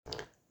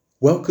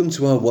Welcome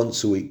to our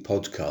once a week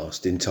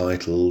podcast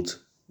entitled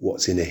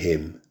What's in a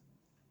Hymn.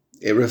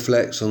 It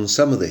reflects on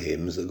some of the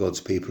hymns that God's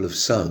people have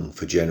sung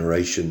for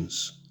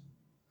generations.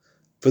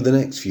 For the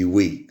next few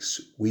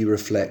weeks, we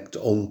reflect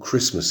on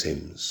Christmas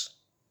hymns.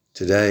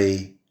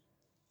 Today,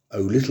 O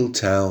Little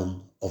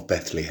Town of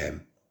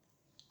Bethlehem.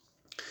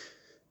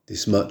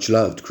 This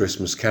much-loved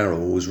Christmas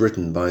carol was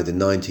written by the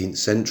 19th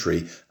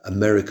century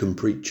American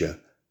preacher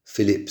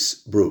Phillips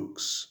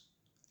Brooks,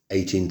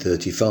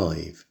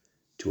 1835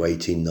 to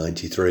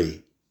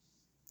 1893.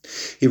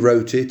 He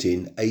wrote it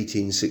in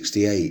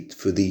 1868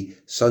 for the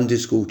Sunday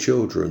school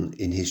children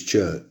in his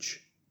church,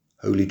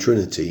 Holy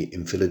Trinity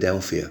in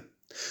Philadelphia,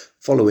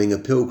 following a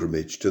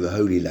pilgrimage to the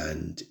Holy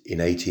Land in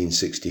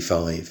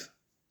 1865.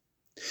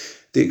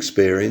 The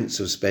experience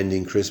of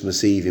spending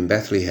Christmas Eve in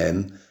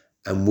Bethlehem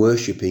and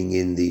worshipping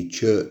in the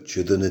Church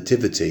of the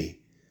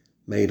Nativity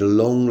made a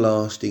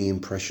long-lasting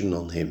impression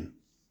on him,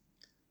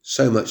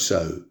 so much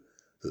so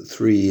that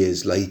 3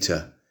 years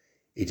later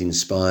it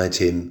inspired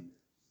him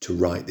to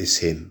write this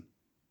hymn.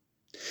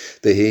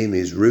 The hymn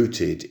is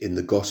rooted in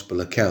the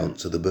Gospel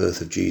accounts of the birth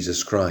of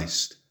Jesus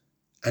Christ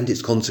and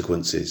its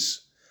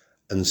consequences,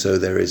 and so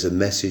there is a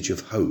message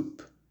of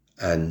hope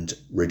and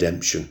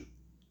redemption.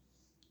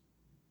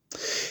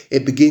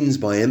 It begins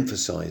by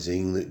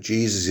emphasizing that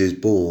Jesus is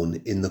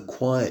born in the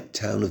quiet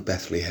town of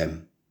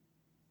Bethlehem,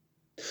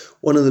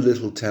 one of the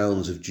little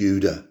towns of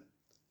Judah,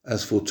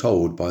 as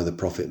foretold by the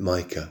prophet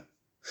Micah,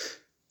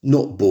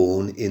 not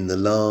born in the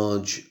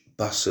large,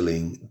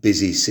 bustling,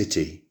 busy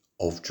city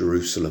of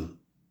Jerusalem.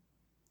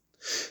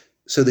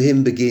 So the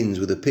hymn begins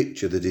with a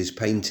picture that is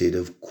painted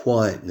of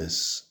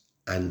quietness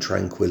and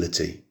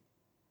tranquility.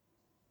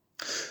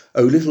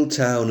 O little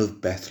town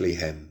of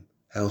Bethlehem,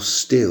 how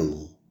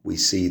still we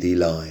see thee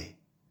lie.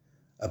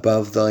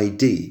 Above thy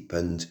deep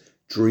and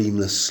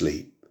dreamless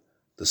sleep,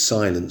 the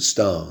silent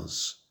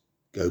stars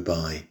go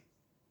by.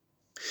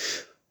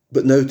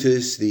 But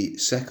notice the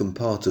second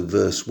part of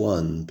verse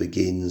 1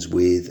 begins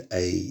with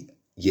a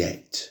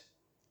yet.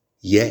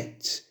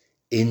 Yet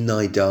in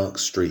thy dark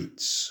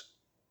streets.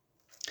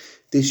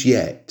 This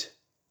yet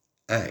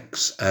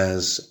acts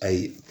as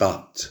a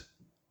but.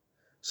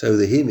 So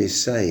the hymn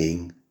is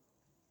saying,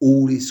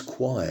 all is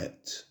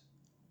quiet,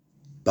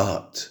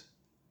 but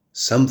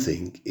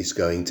something is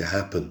going to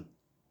happen.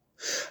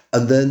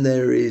 And then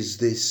there is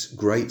this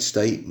great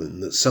statement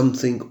that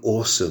something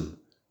awesome,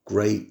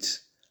 great,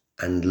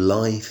 and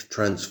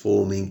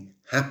life-transforming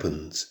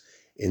happens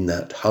in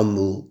that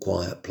humble,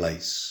 quiet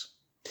place.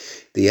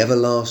 The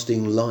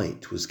everlasting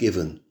light was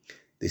given.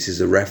 This is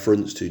a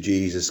reference to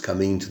Jesus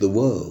coming to the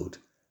world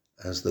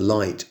as the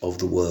light of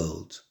the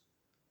world.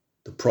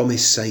 The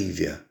promised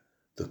Saviour,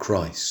 the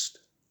Christ,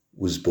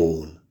 was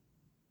born.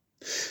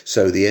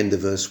 So the end of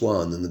verse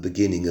 1 and the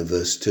beginning of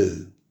verse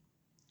 2.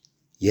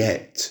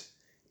 Yet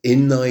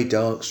in thy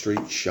dark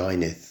street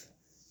shineth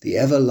the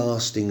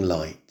everlasting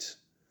light.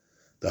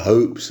 The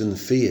hopes and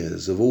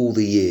fears of all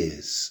the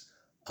years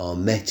are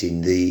met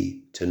in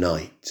thee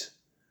tonight,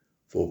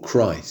 for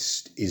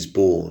Christ is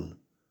born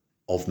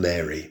of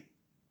Mary.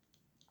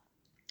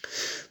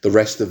 The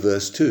rest of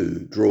verse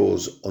 2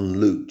 draws on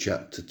Luke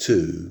chapter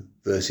 2,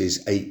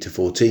 verses 8 to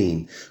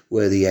 14,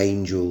 where the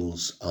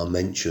angels are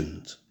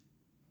mentioned.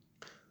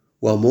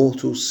 While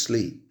mortals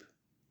sleep,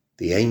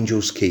 the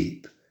angels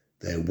keep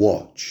their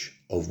watch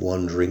of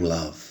wandering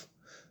love.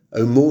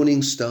 O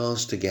morning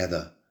stars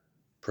together,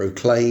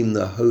 proclaim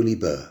the holy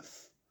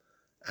birth,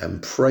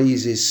 and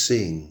praises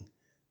sing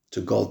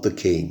to God the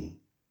King,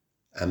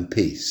 and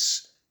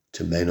peace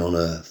to men on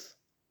earth.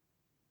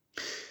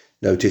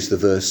 Notice the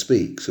verse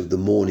speaks of the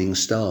morning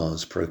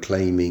stars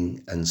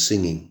proclaiming and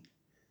singing.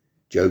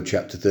 Job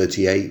chapter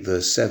 38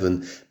 verse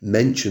 7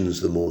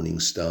 mentions the morning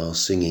stars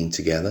singing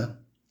together,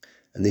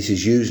 and this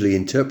is usually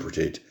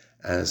interpreted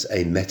as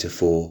a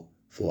metaphor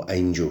for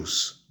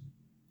angels.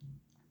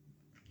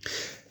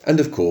 And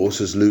of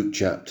course, as Luke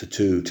chapter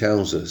 2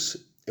 tells us,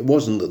 it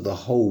wasn't that the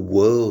whole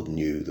world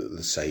knew that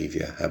the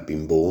Saviour had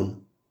been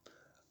born.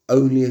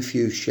 Only a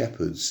few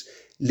shepherds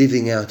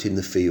living out in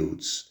the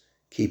fields,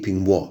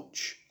 keeping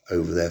watch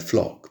over their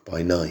flock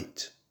by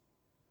night.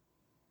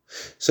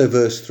 So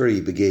verse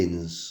 3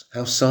 begins,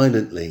 how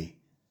silently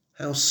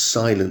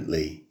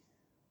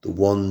the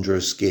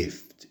wondrous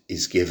gift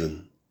is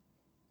given.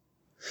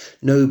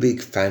 No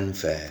big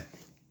fanfare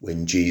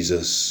when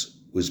Jesus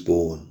was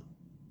born.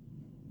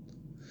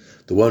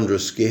 The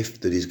wondrous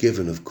gift that is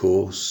given, of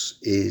course,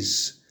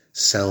 is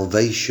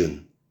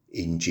salvation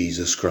in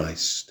Jesus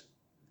Christ,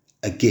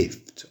 a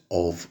gift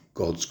of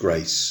God's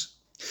grace.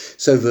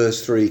 So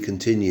verse 3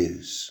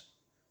 continues,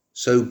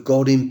 so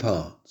God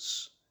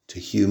imparts to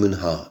human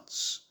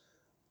hearts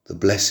the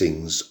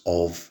blessings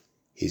of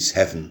his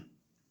heaven.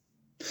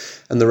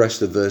 And the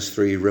rest of verse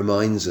 3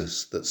 reminds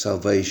us that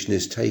salvation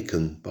is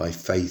taken by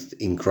faith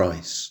in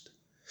Christ.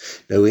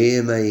 No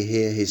ear may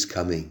hear his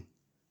coming,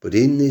 but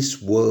in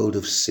this world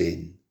of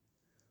sin,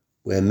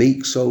 where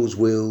meek souls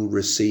will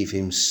receive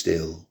him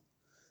still,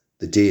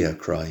 the dear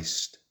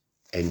Christ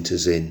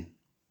enters in.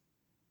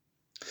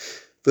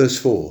 Verse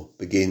 4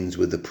 begins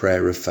with the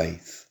prayer of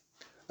faith.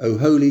 O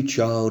holy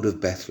child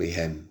of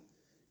Bethlehem,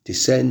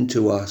 descend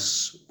to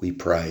us, we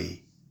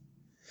pray.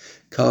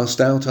 Cast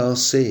out our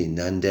sin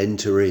and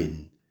enter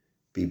in,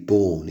 be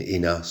born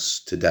in us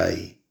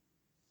today.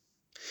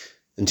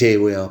 And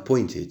here we are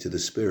pointed to the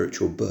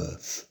spiritual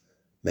birth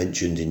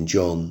mentioned in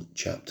John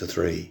chapter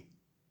 3.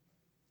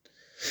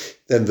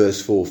 Then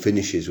verse 4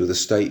 finishes with a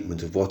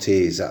statement of what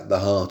is at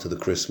the heart of the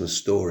Christmas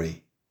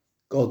story.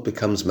 God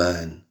becomes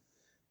man,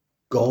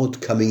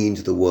 God coming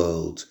into the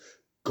world,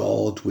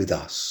 God with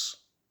us.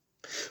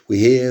 We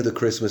hear the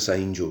Christmas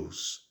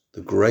angels,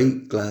 the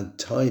great glad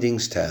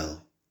tidings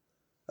tell.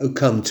 O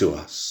come to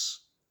us,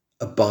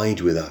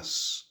 abide with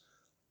us,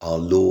 our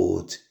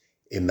Lord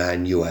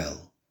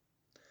Emmanuel.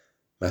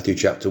 Matthew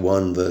chapter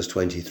 1 verse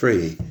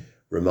 23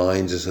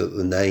 reminds us that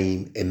the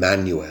name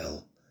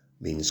Emmanuel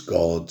means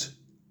God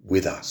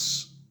with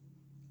us.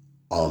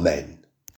 Amen.